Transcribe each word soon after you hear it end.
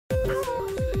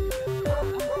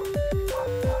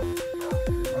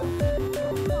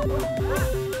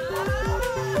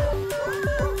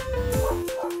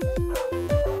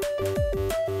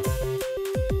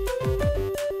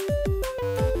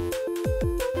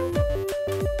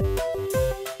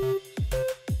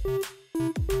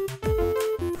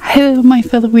Hello my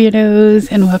fellow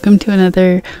weirdos and welcome to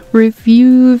another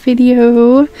review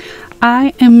video.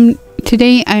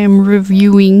 Today I am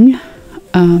reviewing,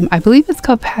 I believe it's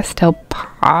called Pastel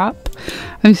Pop.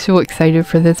 I'm so excited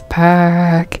for this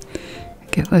pack.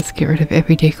 Okay, let's get rid of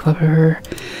everyday clutter.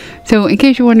 So in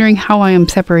case you're wondering how I am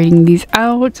separating these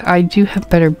out, I do have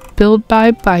Better Build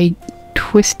by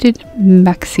Twisted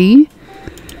Mexi,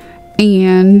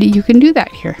 and you can do that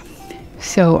here.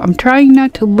 So I'm trying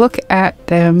not to look at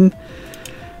them,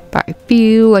 but I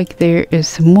feel like there is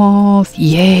some walls.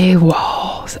 Yay,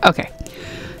 walls. Okay,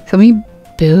 so let me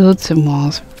build some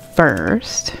walls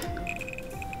first.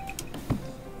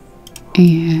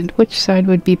 And which side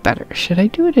would be better? Should I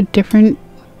do it a different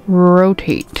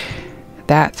rotate?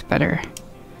 That's better.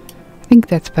 I think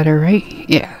that's better, right?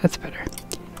 Yeah, that's better.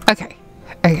 Okay.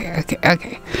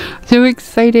 Okay. So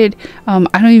excited. I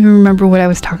don't even remember what I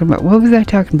was talking about. What was I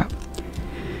talking about?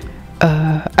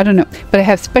 I don't know, but I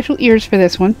have special ears for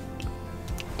this one.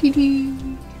 They're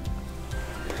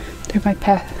my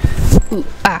Ooh,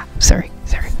 sorry.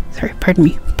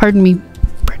 Pardon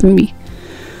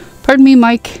me,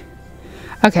 Mike.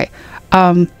 Okay.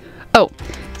 Oh,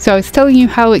 so I was telling you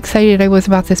how excited I was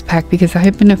about this pack because I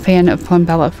have been a fan of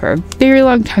Plumbella for a very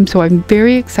long time, so I'm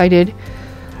very excited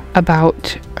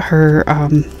about her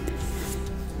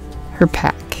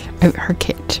pack, her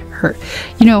kit.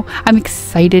 You know, I'm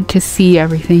excited to see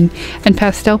everything, and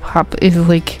Pastel Pop is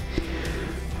like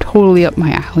totally up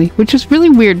my alley, which is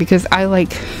really weird because I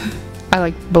like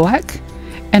black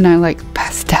and I like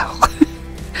pastel.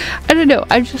 I don't know,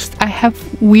 I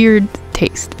have weird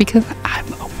taste because I'm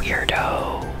a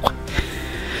weirdo.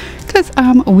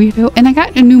 And I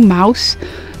got a new mouse.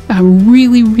 I'm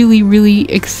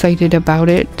really excited about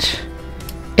it.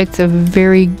 It's a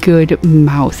very good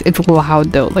mouse. It's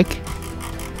loud though, like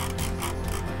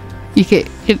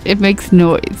it makes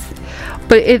noise,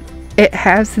 but it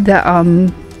has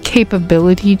the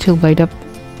capability to light up,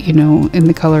 you know, in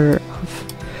the color of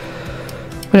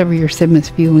whatever your sim is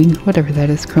feeling, whatever that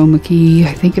is, chroma key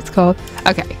I think it's called.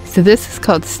 Okay, so this is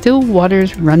called Still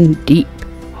Waters Run Deep.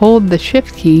 Hold the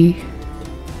shift key.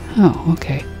 Oh,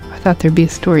 okay, I thought there'd be a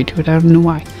story to it. I don't know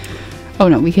why. Oh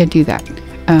no, we can't do that.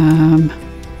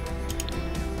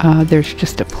 There's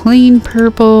just a plain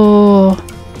purple.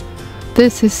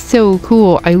 This is so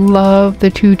cool. I love the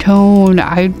two-tone.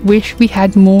 I wish we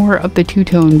had more of the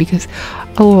two-tone because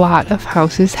a lot of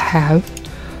houses have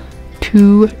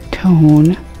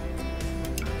two-tone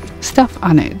stuff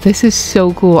on it. This is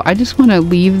so cool. I just want to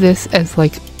leave this as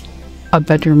like a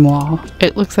bedroom wall.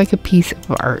 It looks like a piece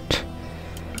of art.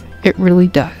 It really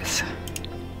does.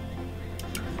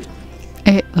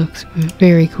 It looks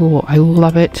very cool. I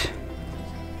love it.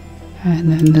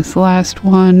 And then this last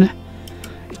one.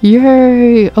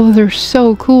 Yay! Oh, they're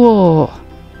so cool.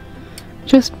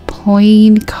 Just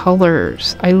plain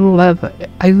colors. I love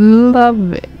it. I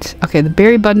love it. Okay, the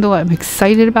berry bundle I'm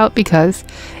excited about because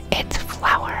it's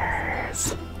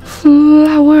flowers.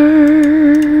 Flower.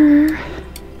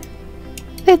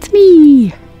 That's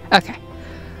me. Okay,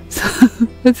 so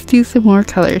let's do some more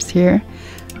colors here.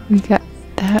 We got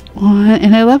that one,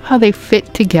 and I love how they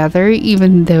fit together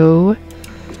even though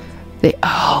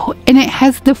oh, and it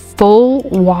has the full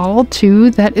wall too.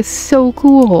 That is so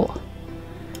cool.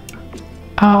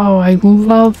 Oh, I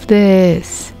love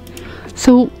this.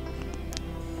 So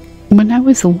when I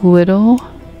was little,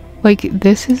 like,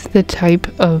 this is the type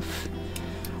of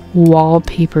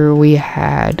wallpaper we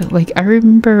had. Like, I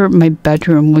remember my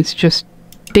bedroom was just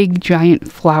big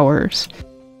giant flowers,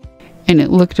 and it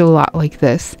looked a lot like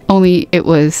this, only it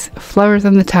was flowers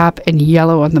on the top and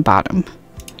yellow on the bottom.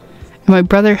 My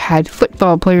brother had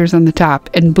football players on the top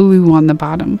and blue on the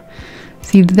bottom.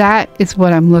 See, that is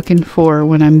what I'm looking for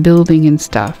when I'm building and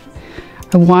stuff.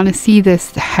 I want to see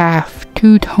this half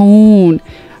two-tone.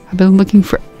 I've been looking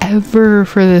forever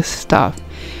for this stuff.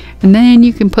 And then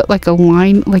you can put like a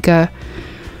line, like a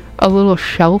little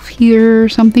shelf here or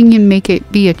something, and make it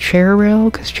be a chair rail,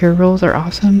 because chair rails are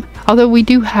awesome. Although we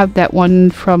do have that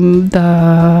one from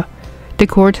the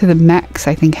Decor to the Max,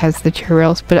 I think, has the chair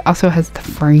rails, but it also has the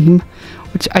frame,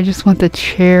 which I just want the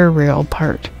chair rail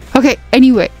part. Okay,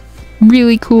 anyway,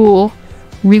 really cool,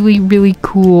 really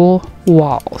cool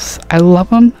walls. I love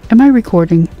them. Am I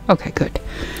recording? Okay, good.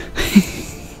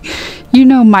 You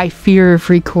know my fear of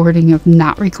recording, of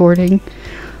not recording.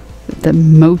 The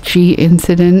mochi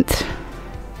incident.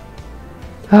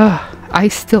 I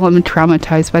still am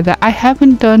traumatized by that. I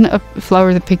haven't done a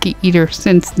Flower the Picky Eater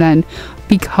since then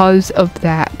because of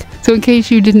that. So in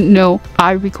case you didn't know,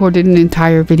 I recorded an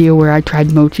entire video where I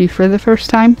tried mochi for the first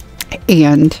time,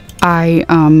 and I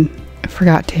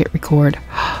forgot to hit record.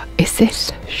 Is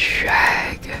this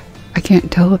shag? I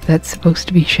can't tell if that's supposed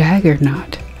to be shag or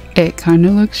not. It kind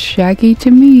of looks shaggy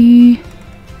to me.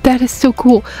 That is so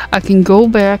cool. I can go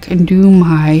back and do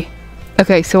my...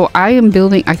 Okay, so I am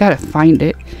building... I gotta find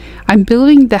it. I'm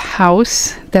building the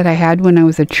house that I had when I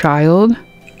was a child.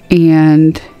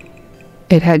 And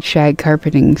it had shag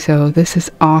carpeting. So this is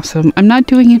awesome. I'm not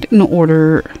doing it in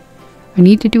order. I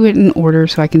need to do it in order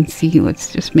so I can see.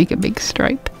 Let's just make a big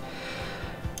stripe.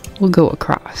 We'll go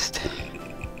across.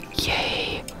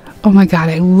 Yay. Oh my god,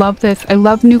 I love this. I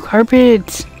love new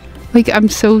carpets. Like, I'm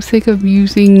so sick of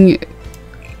using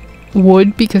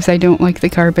wood because I don't like the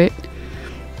carpet.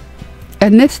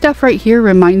 And this stuff right here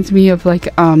reminds me of like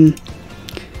a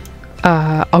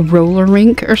roller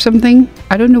rink or something.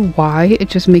 I don't know why. It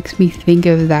just makes me think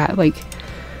of that like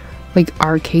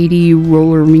arcadey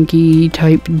roller rinky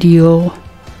type deal.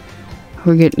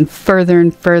 We're getting further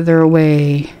and further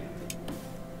away.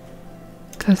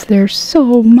 Because there's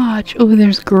so much. Oh,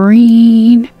 there's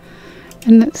green.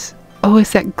 And that's... Oh,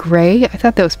 is that gray? I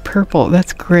thought that was purple.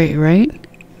 That's gray, right?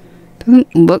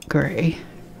 Doesn't look gray.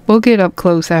 We'll get up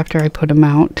close after I put them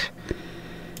out.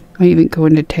 I even go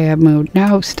into tab mode.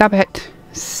 No, stop it.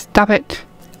 Stop it.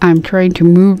 I'm trying to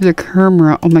move the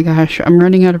camera. Oh my gosh, I'm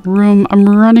running out of room. I'm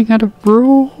running out of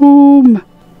room.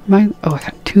 Oh, I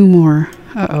got 2 more.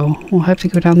 Uh-oh. We'll have to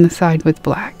go down the side with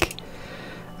black.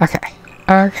 Okay.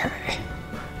 Okay.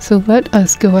 So let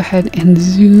us go ahead and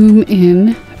zoom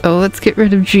in. Oh, let's get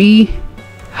rid of G.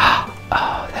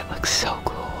 Oh, that looks so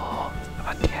cool.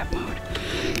 On tab mode.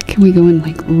 Can we go in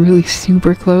like really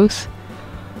super close?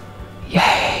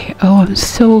 Yay. Oh, I'm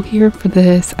so here for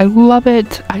this. I love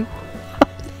it. I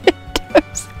love it.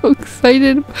 I'm so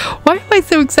excited. Why am I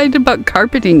so excited about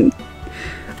carpeting?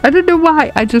 I don't know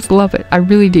why. I just love it. I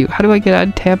really do. How do I get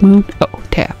on tab mode? Oh,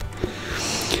 tab.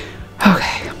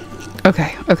 Okay.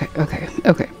 Okay, okay, okay,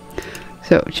 okay.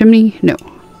 So, chimney, no.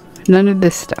 None of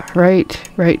this stuff. Right,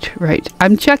 right, right.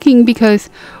 I'm checking because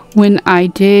when I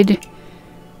did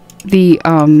the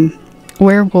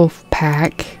werewolf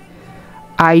pack,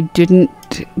 I didn't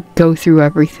go through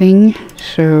everything.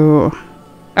 So,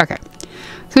 okay.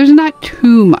 So there's not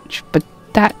too much, but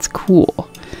that's cool.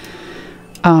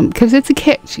 Because it's a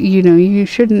kit, you know, you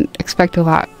shouldn't expect a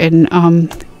lot. And,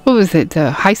 what was it,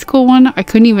 the high school one? I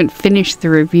couldn't even finish the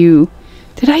review.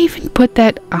 Did I even put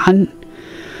that on?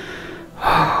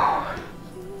 I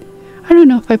don't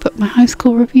know if I put my high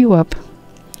school review up.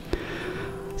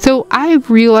 So I've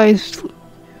realized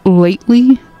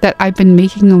lately that I've been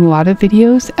making a lot of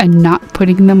videos and not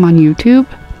putting them on YouTube.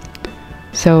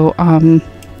 So,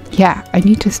 yeah, I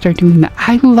need to start doing that.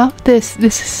 I love this.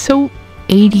 This is so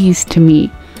 80s to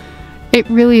me. It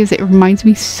really is. It reminds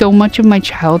me so much of my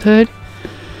childhood.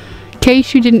 In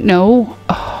case you didn't know,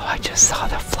 oh, I just saw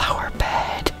the flower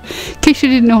bed. In case you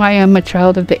didn't know, I am a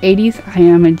child of the 80s. I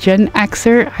am a Gen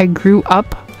Xer. I grew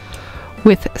up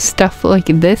with stuff like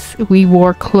this. We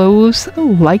wore clothes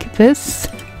like this.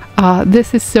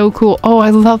 This is so cool. Oh, I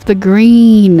love the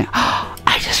green.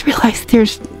 I just realized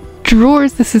there's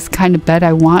drawers. This is kind of bed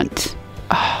I want.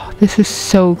 Oh, this is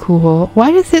so cool.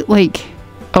 Why does it like...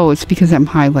 Oh, it's because I'm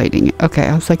highlighting it. Okay,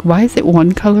 I was like, why is it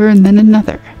one color and then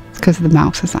another? It's because the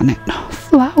mouse is on it. Oh,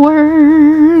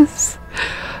 flowers!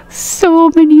 So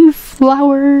many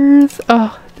flowers!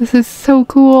 Oh, this is so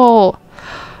cool.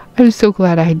 I'm so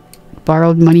glad I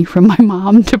borrowed money from my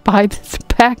mom to buy this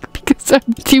pack because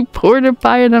I'm too poor to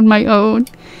buy it on my own.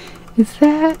 Is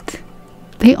that...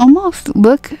 They almost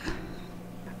look...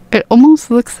 It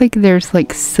almost looks like there's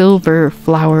like silver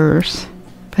flowers.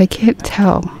 But I can't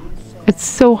tell. It's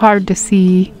so hard to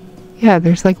see. Yeah,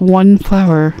 there's like one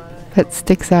flower that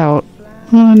sticks out.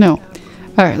 I don't know.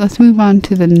 Alright, let's move on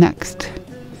to the next.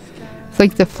 It's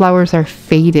like the flowers are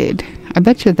faded. I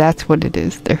bet you that's what it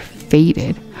is. They're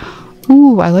faded.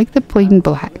 Ooh, I like the plain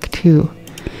black too.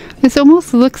 This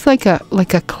almost looks like a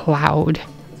cloud.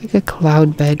 Like a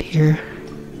cloud bed here.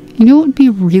 You know what would be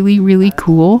really, really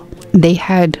cool? They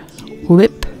had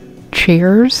lip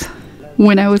chairs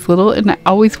when I was little, and I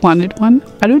always wanted one.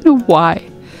 I don't know why,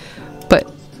 but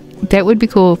that would be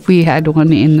cool if we had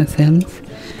one in The Sims.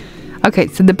 Okay,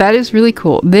 so the bed is really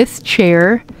cool. This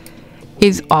chair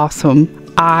is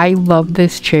awesome. I love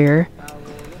this chair.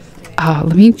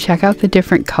 Let me check out the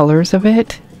different colors of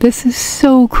it. This is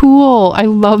so cool. I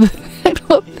love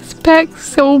this pack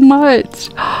so much.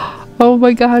 Oh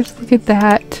my gosh, look at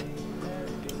that.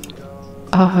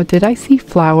 Did I see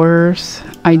flowers?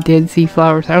 I did see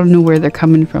flowers. I don't know where they're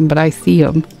coming from, but I see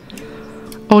them.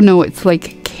 Oh no, it's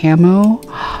like camo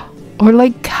or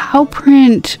like cow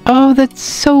print. Oh, that's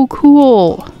so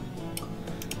cool.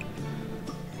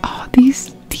 Oh,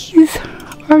 these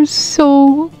are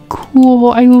so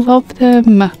cool. I love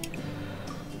them.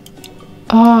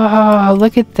 Oh,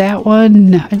 look at that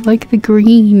one. I like the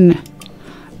green.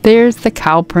 There's the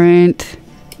cow print.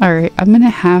 Alright, I'm gonna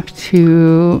have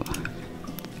to...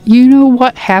 You know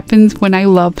what happens when I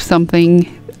love something?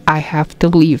 I have to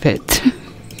leave it.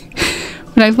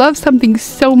 When I love something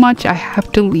so much, I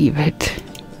have to leave it.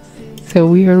 So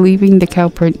we are leaving the cow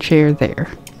print chair there.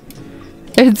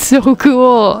 It's so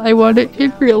cool. I want it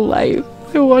in real life.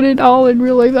 I want it all in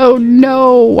real life. Oh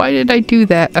no, why did I do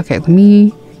that? Okay, let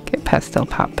me get Pastel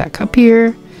Pop back up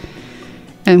here.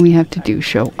 And we have to do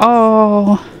show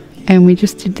all. And we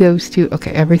just did those two.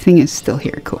 Okay, everything is still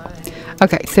here. Cool.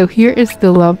 Okay, so here is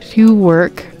the Love to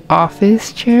Work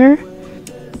office chair.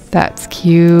 That's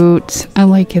cute. I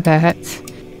like that.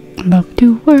 Love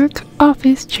to Work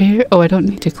office chair. Oh, I don't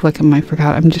need to click them. I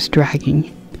forgot. I'm just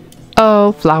dragging.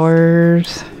 Oh,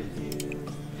 flowers.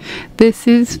 This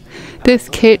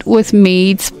kit was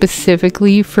made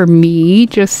specifically for me,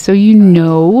 just so you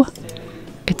know.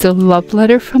 It's a love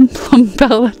letter from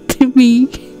Plumbella to me.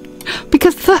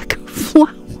 Because look,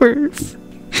 flowers.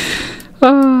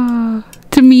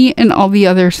 To me and all the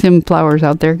other sim flowers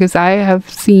out there, because I have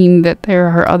seen that there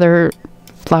are other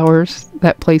flowers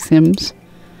that play Sims.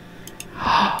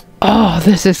 Oh,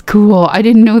 this is cool. I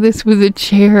didn't know this was a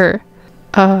chair.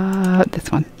 This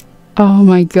one. Oh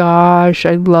my gosh,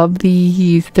 I love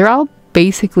these. They're all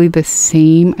basically the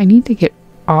same. I need to get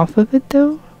off of it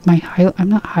though. I'm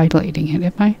not highlighting it,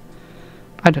 am I?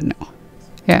 I don't know.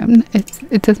 Yeah,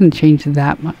 it doesn't change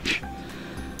that much.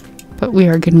 But we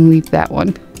are going to leave that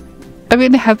one. I'm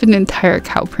going to have an entire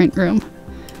cow print room.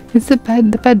 Is the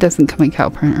bed doesn't come in cow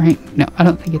print, right? No, I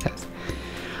don't think it does.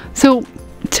 So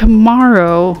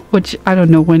tomorrow, which I don't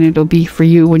know when it'll be for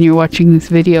you when you're watching this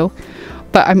video,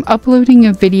 but I'm uploading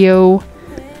a video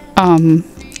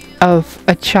of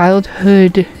a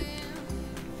childhood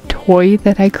toy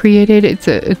that I created. It's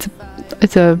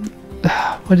a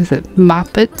what is it?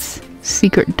 Muppets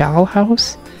Secret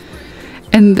Dollhouse.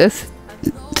 And this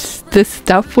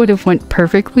stuff would have went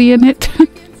perfectly in it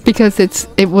because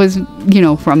it was, you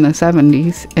know, from the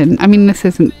 70s. And I mean, this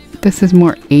is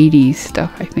more 80s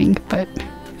stuff, I think, but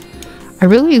I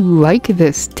really like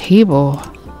this table.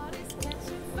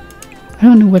 I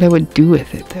don't know what I would do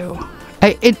with it though.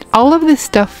 All of this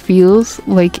stuff feels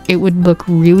like it would look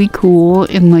really cool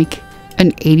in like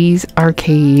an 80s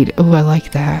arcade. Oh, I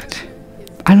like that.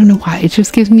 I don't know why. It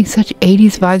just gives me such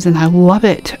 80s vibes and I love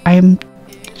it. I am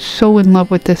so in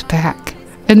love with this pack.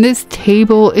 And this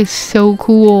table is so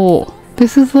cool.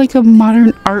 This is like a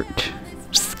modern art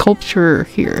sculpture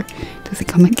here. Does it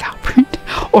come in cow print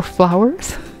or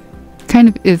flowers? Kind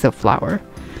of is a flower.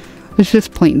 It's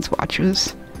just plain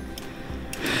swatches.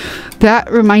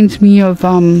 That reminds me of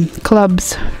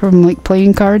clubs from like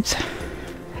playing cards.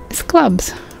 It's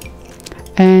clubs.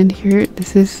 And here,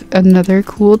 this is another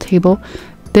cool table.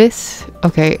 This,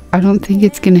 okay, I don't think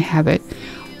it's gonna have it,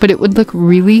 but it would look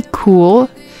really cool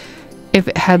if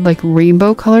it had like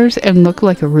rainbow colors and looked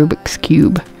like a Rubik's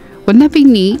Cube. Wouldn't that be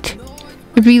neat?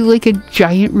 It'd be like a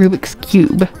giant Rubik's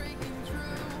Cube.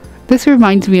 This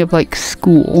reminds me of like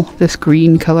school, this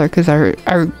green color, because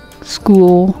our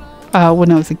school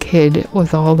when I was a kid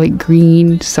was all like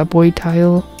green subway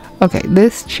tile. Okay,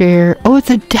 this chair, oh, it's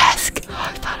a desk. Oh,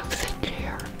 I thought it was a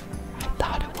chair. I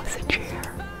thought it was a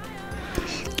chair.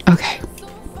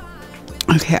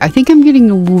 Okay, I think I'm getting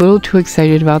a little too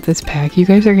excited about this pack. You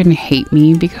guys are gonna hate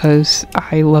me because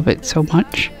I love it so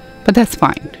much, but that's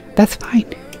fine. That's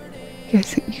fine.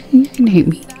 Yes, you can hate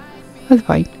me. That's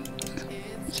fine.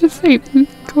 Just hate me.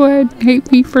 Go ahead and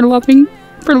hate me for loving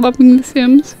The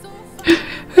Sims.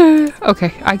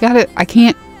 Okay, I got it. I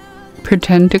can't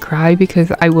pretend to cry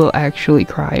because I will actually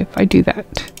cry if I do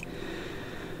that.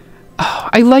 Oh,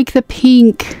 I like the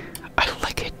pink. I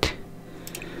like it.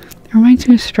 It reminds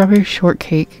me of strawberry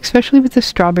shortcake, especially with the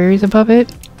strawberries above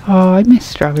it. Oh, I miss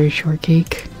strawberry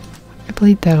shortcake. I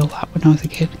played that a lot when I was a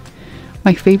kid.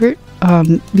 My favorite,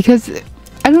 because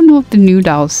I don't know if the new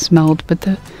dolls smelled, but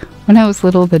when I was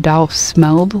little, the dolls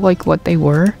smelled like what they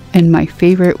were. And my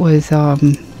favorite was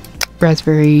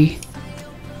raspberry.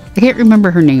 I can't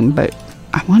remember her name, but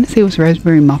I want to say it was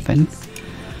Raspberry Muffin.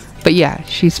 But yeah,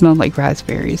 she smelled like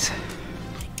raspberries.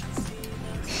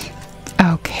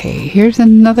 Okay, here's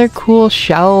another cool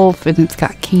shelf, and it's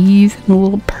got keys and a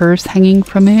little purse hanging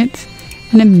from it,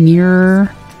 and a mirror,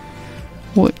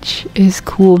 which is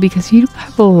cool because you don't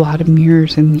have a lot of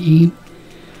mirrors in the game.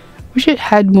 Wish it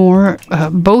had more,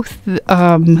 both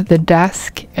the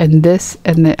desk and this,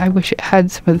 and I wish it had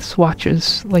some of the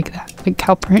swatches like that, like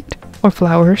cow print or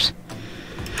flowers.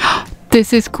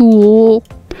 This is cool.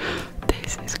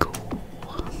 This is cool.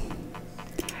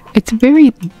 It's very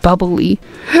bubbly.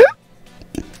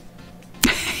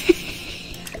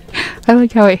 I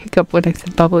like how I hiccup when I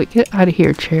said bubbly. Get out of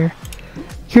here, chair.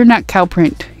 You're not cow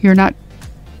print. You're not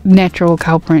natural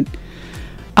cow print.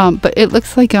 But it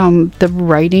looks like the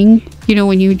writing, you know,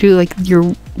 when you do like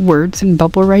your words in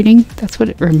bubble writing, that's what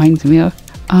it reminds me of.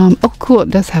 Oh cool, it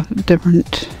does have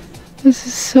different. This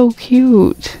is so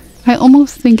cute. I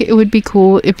almost think it would be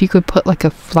cool if you could put like a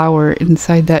flower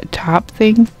inside that top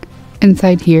thing.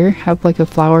 Inside here, have like a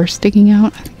flower sticking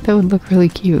out. I think that would look really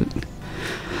cute.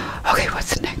 Okay,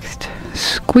 what's next?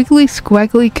 Squiggly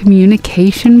squaggly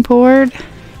communication board.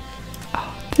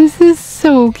 Oh, this is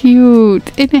so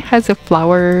cute. And it has a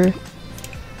flower.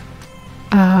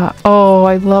 Oh,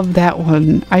 I love that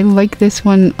one. I like this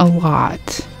one a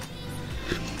lot.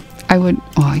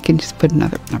 I can just put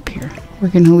another one up here. We're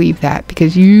gonna leave that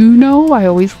because you know I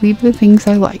always leave the things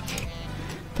I like.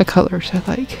 The colors I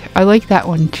like. I like that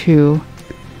one too.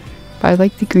 But I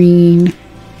like the green.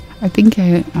 I think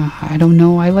I don't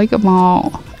know. I like them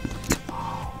all.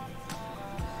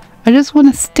 I just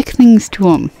want to stick things to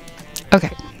them.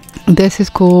 Okay. This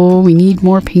is cool. We need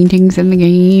more paintings in the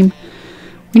game.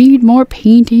 We need more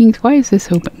paintings. Why is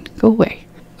this open? Go away.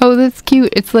 Oh, that's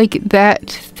cute. It's like that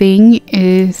thing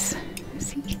is...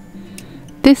 See?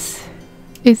 This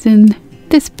is in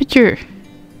this picture.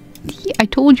 See, I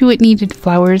told you it needed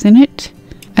flowers in it.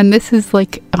 And this is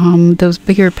like those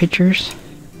bigger pictures.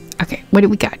 Okay, what do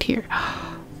we got here?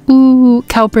 Ooh,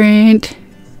 cow print.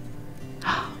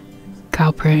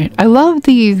 Cow print. I love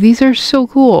these. These are so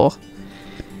cool.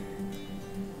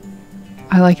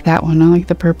 I like that one. I like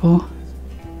the purple.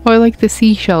 Oh, I like the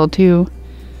seashell too.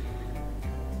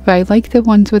 But I like the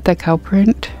ones with the cow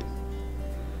print.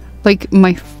 Like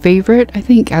my favorite, I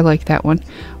think I like that one.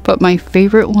 But my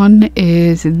favorite one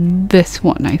is this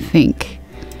one, I think.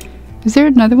 Is there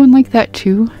another one like that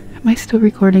too? Am I still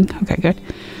recording? Okay, good.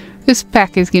 This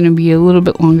pack is going to be a little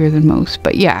bit longer than most.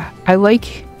 But yeah, I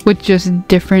like with just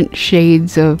different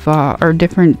shades of, or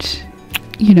different,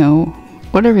 you know,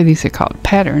 whatever these are called,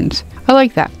 patterns. I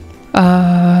like that.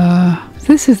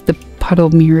 This is the puddle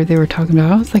mirror they were talking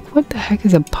about. I was like, what the heck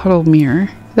is a puddle mirror?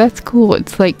 That's cool.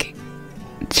 It's like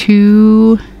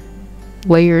 2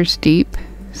 layers deep.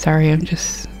 Sorry,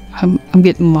 I'm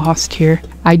getting lost here.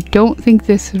 I don't think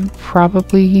this is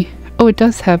probably... Oh, it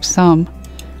does have some.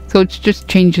 So it just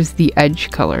changes the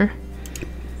edge color.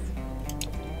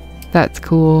 That's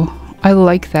cool. I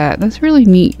like that. That's really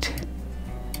neat.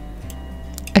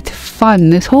 It's fun.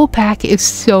 This whole pack is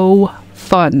so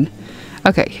fun.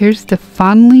 Okay, here's the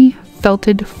Fondly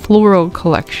Felted Floral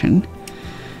Collection.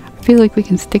 I feel like we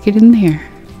can stick it in there.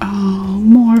 Oh,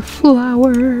 more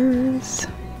flowers.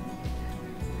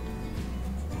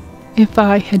 If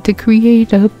I had to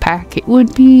create a pack, it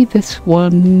would be this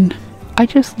one. I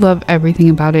just love everything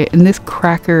about it. And this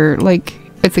cracker, like,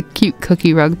 it's a cute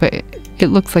cookie rug, but it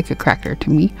looks like a cracker to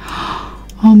me.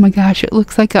 Oh my gosh, it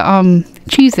looks like a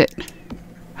Cheez-It.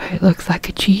 It looks like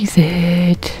a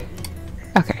Cheez-It.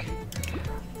 Okay.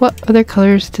 What other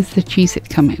colors does the Cheez-It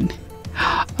come in?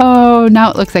 Oh, now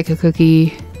it looks like a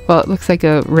cookie. Well, it looks like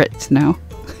a Ritz now.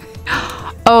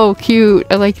 Oh, cute.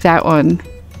 I like that one.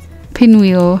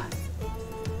 Pinwheel.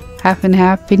 Half and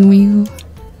half pinwheel.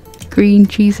 Green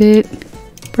Cheez-It.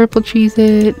 Purple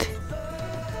Cheez-It.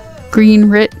 Green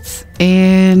Ritz.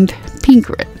 And pink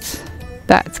Ritz.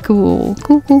 That's cool.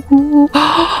 Cool, cool, cool.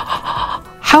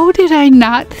 How did I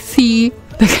not see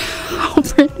the cow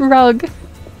print rug?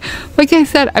 Like I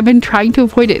said, I've been trying to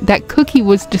avoid it. That cookie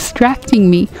was distracting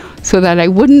me so that I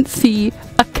wouldn't see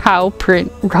a cow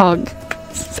print rug.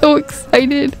 So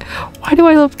excited. Why do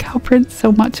I love cow prints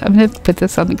so much? I'm gonna have to put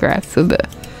this on the grass so the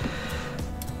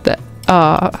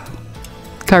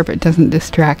carpet doesn't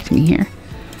distract me here.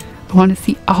 I want to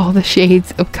see all the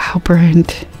shades of cow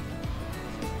print.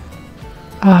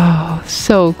 Oh,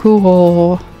 so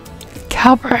cool.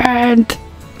 Cow print.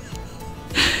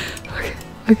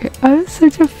 Okay, I'm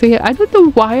such a fan. I don't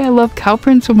know why I love cow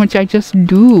print so much. I just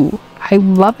do. I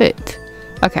love it.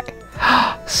 Okay.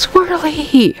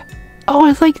 Swirly. Oh,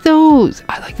 I like those.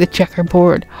 I like the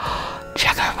checkerboard.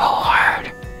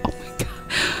 Checkerboard. Oh my god.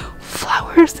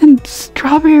 Flowers and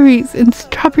strawberries and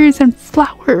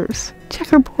flowers.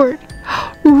 Checkerboard.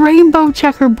 Rainbow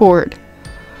checkerboard.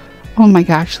 Oh my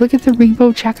gosh, look at the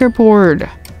rainbow checkerboard.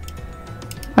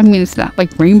 I mean, it's not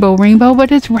like rainbow,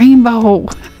 but it's rainbow.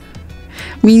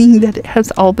 Meaning that it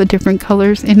has all the different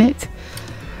colors in it.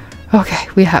 Okay,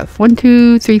 we have 1,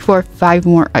 2, 3, 4, 5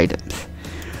 more items.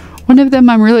 One of them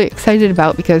I'm really excited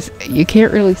about because you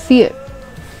can't really see it.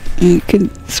 You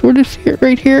can sort of see it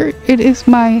right here. It is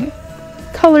my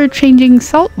color changing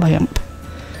salt lamp.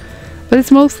 But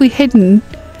it's mostly hidden.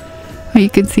 Oh, you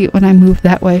can see it when I move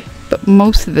that way. But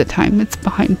most of the time it's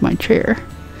behind my chair.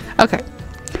 Okay.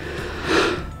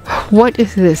 What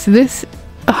is this? This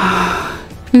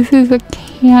is a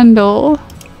candle.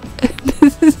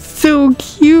 This is so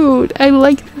cute. I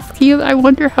like this candle. I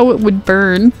wonder how it would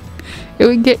burn. It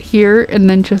would get here and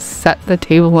then just set the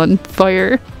table on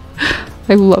fire.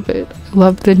 I love it. I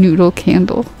love the noodle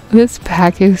candle. This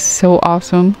pack is so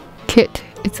awesome. Kit.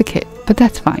 It's a kit, but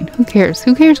that's fine. Who cares?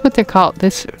 Who cares what they're called?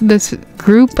 This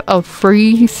group of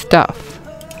free stuff.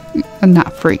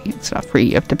 Not free. It's not free.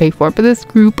 You have to pay for it. But this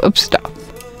group of stuff.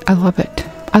 I love it.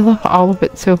 I love all of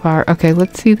it so far. Okay,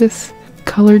 let's see this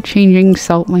color changing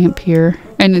salt lamp here.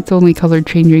 And it's only color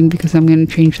changing because I'm going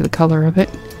to change the color of it.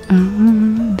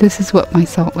 This is what my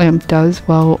salt lamp does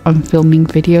while I'm filming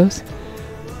videos.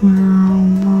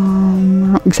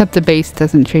 Except the base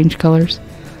doesn't change colors.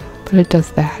 But it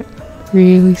does that.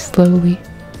 Really slowly.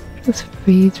 Just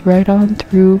fades right on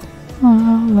through.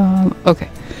 Okay.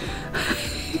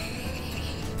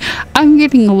 I'm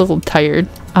getting a little tired.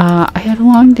 I had a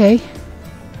long day.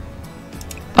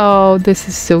 Oh, this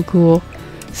is so cool.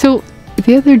 So,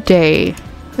 the other day,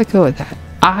 let's go with that.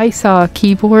 I saw a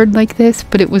keyboard like this,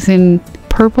 but it was in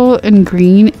purple and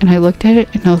green, and I looked at it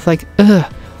and I was like,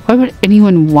 ugh, why would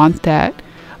anyone want that?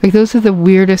 Like, those are the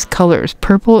weirdest colors,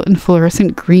 purple and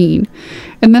fluorescent green.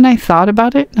 And then I thought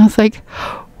about it and I was like,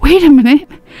 wait a minute.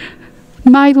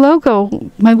 My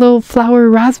logo, my little flower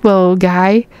Roswell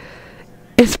guy,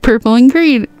 is purple and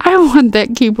green. I want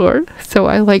that keyboard. So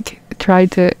I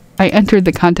I entered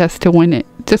the contest to win it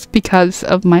just because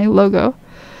of my logo.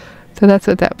 So that's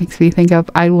what that makes me think of.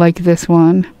 I like this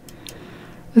one.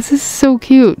 This is so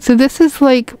cute. So this is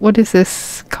like, what is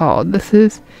this called? This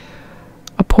is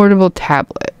a portable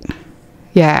tablet.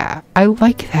 Yeah, I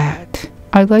like that.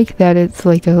 I like that it's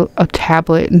like a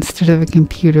tablet instead of a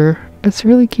computer. It's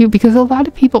really cute because a lot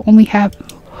of people only have...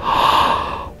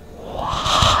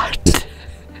 What?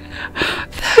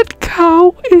 That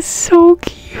cow is so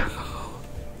cute.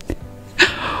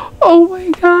 Oh my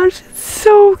gosh, it's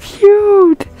so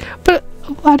cute. But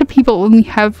a lot of people only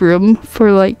have room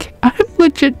for like... I'm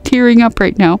legit tearing up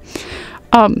right now.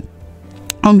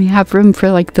 Only have room for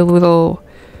like the little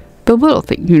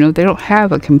thing, you know, they don't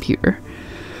have a computer.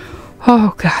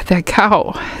 Oh god, that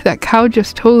cow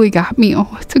just totally got me.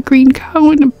 Oh, it's a green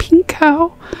cow and a pink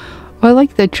cow. Oh, I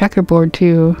like the checkerboard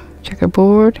too.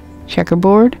 Checkerboard,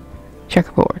 checkerboard,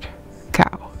 checkerboard,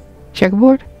 cow,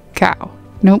 checkerboard, cow.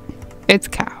 Nope, it's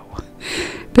cow.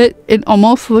 But it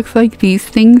almost looks like these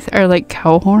things are like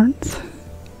cow horns.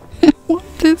 I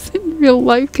want this in real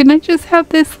life. Can I just have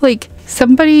this, like,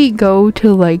 somebody go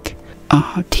to like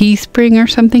Teespring or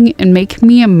something and make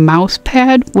me a mouse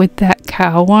pad with that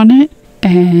cow on it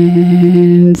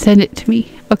and send it to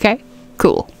me. Okay,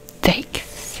 cool.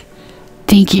 Thanks.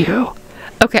 Thank you.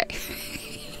 Okay.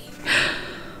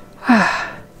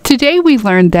 Today we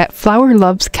learned that Flower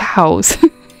loves cows.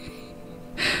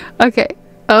 Okay.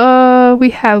 We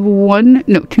have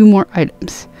two more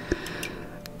items.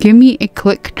 Give me a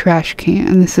click trash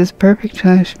can. This is perfect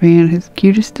trash can. His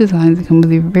cutest designs that come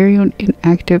with your very own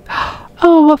inactive.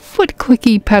 Oh, a foot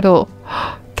clicky pedal.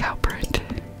 Cow print.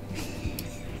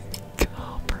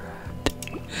 Cow print.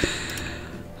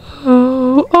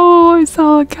 Oh, I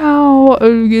saw a cow.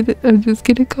 I'm just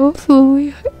gonna go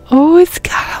slowly. Oh, it's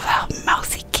got a little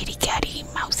mousy kitty catty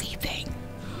mousy thing.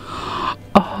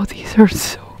 Oh, these are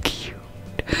so cute.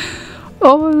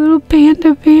 Oh, a little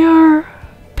panda bear.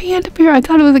 Panda bear. I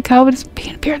thought it was a cow, but it's a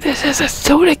panda bear. This is a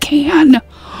soda can.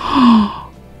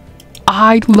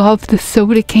 I love the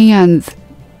soda cans.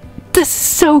 This is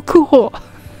so cool.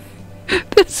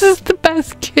 This is the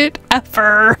best kit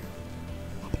ever.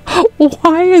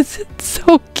 Why is it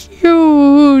so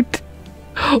cute?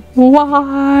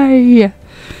 Why?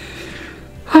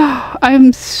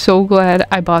 I'm so glad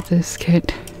I bought this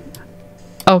kit.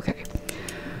 Okay.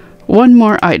 One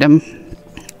more item.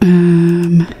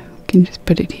 Can just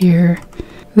put it here.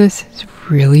 This is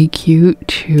really cute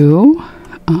too.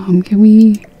 Can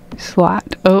we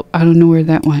slot? Oh, I don't know where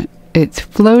that went. It's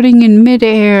floating in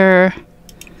midair.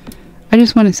 I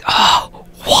just want to. Oh,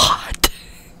 what?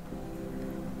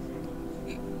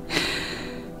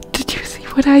 Did you see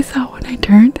what I saw when I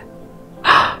turned?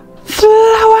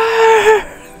 Flowers!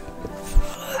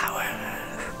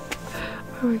 Flowers!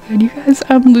 Oh my god, you guys,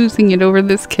 I'm losing it over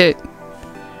this kit.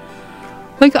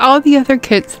 Like all the other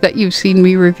kits that you've seen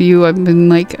me review, I've been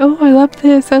like, oh, I love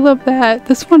this, I love that.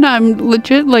 This one I'm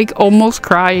legit like almost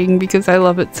crying because I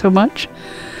love it so much.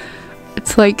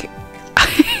 It's like,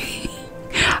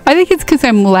 I think it's because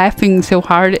I'm laughing so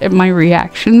hard at my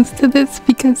reactions to this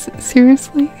because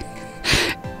seriously,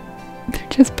 they're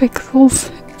just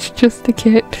pixels. It's just a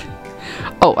kit.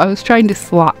 Oh, I was trying to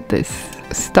slot this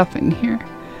stuff in here.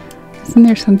 Isn't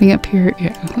there something up here?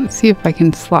 Yeah, let's see if I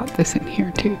can slot this in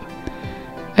here too.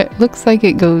 It looks like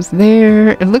it goes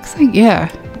there. It looks like, yeah.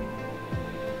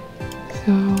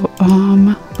 So,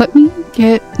 let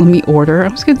me order. I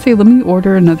was gonna say, let me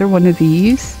order another one of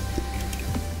these.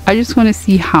 I just want to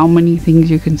see how many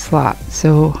things you can slot.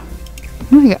 So, oh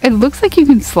my god, it looks like you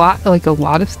can slot like a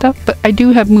lot of stuff, but I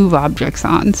do have move objects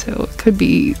on, so it could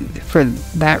be for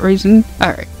that reason.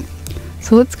 Alright,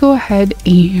 so let's go ahead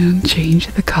and change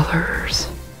the colors.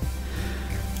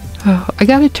 Oh, I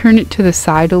gotta turn it to the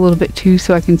side a little bit too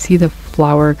so I can see the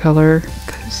flower color,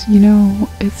 because you know,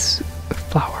 it's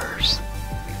flowers.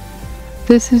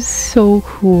 This is so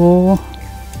cool.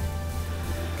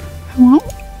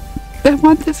 I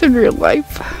want this in real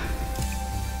life.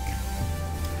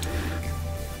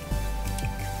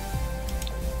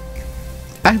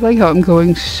 I like how I'm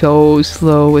going so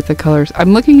slow with the colors.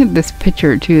 I'm looking at this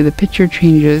picture too. The picture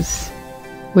changes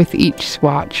with each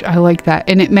swatch. I like that.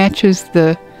 And it matches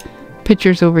the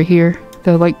pictures over here.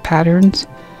 The like patterns.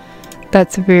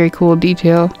 That's a very cool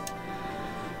detail.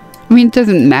 I mean, it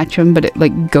doesn't match them, but it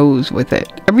like goes with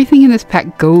it. Everything in this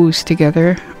pack goes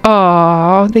together.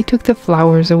 Oh, they took the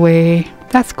flowers away.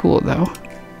 That's cool though.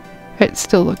 It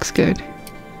still looks good.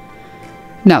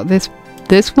 Now this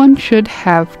one should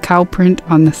have cow print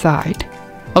on the side.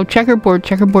 Oh, checkerboard.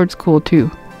 Checkerboard's cool too.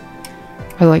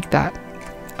 I like that.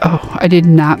 Oh, I did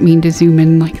not mean to zoom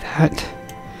in like that.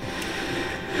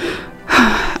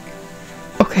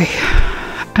 Okay.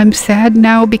 I'm sad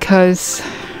now because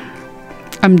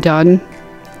I'm done.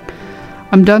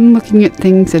 I'm done looking at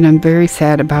things and I'm very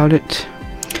sad about it.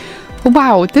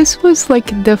 Wow, this was like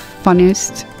the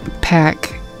funnest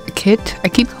pack kit. I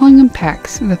keep calling them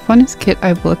packs. The funnest kit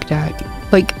I've looked at.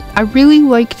 Like, I really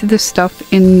liked the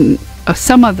stuff in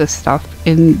some of the stuff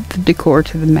in the decor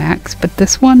to the max, but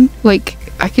this one, like,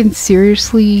 I can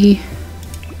seriously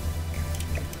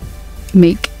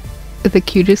make the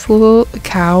cutest little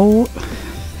cow.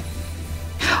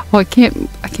 Oh, I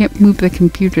can't move the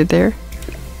computer there.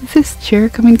 Is this chair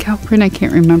coming cow print? I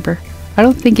can't remember. I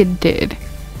don't think it did.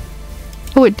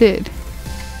 Oh, it did.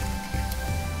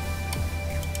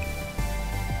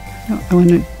 No, I want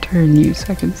to turn you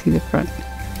so I can see the front.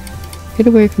 Get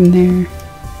away from there.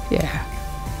 Yeah.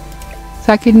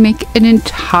 So I can make an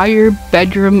entire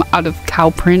bedroom out of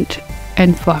cow print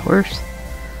and flowers.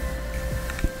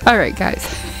 Alright guys.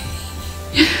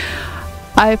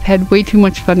 I've had way too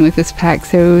much fun with this pack,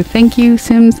 so thank you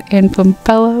Sims and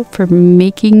Plumpella for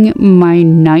making my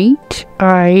night.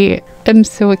 I am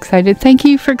so excited. Thank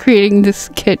you for creating this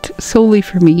kit solely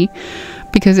for me,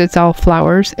 because it's all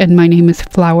flowers and my name is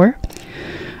Flower.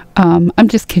 I'm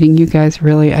just kidding you guys,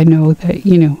 really. I know that,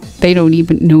 you know, they don't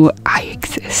even know I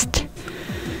exist.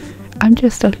 I'm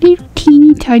just a little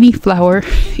teeny tiny flower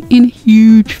in a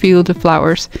huge field of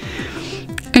flowers.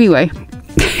 Anyway,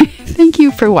 thank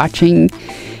you for watching.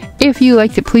 If you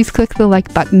liked it, please click the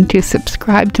like button to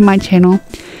subscribe to my channel.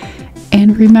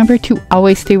 And remember to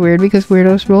always stay weird, because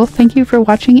weirdos rule. Thank you for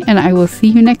watching, and I will see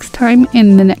you next time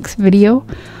in the next video.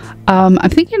 I'm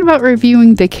thinking about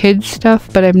reviewing the kids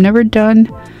stuff, but I've never done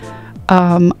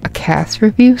a cast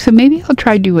review, so maybe I'll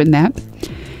try doing that.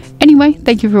 Anyway,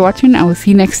 thank you for watching. I will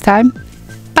see you next time.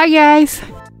 Bye guys!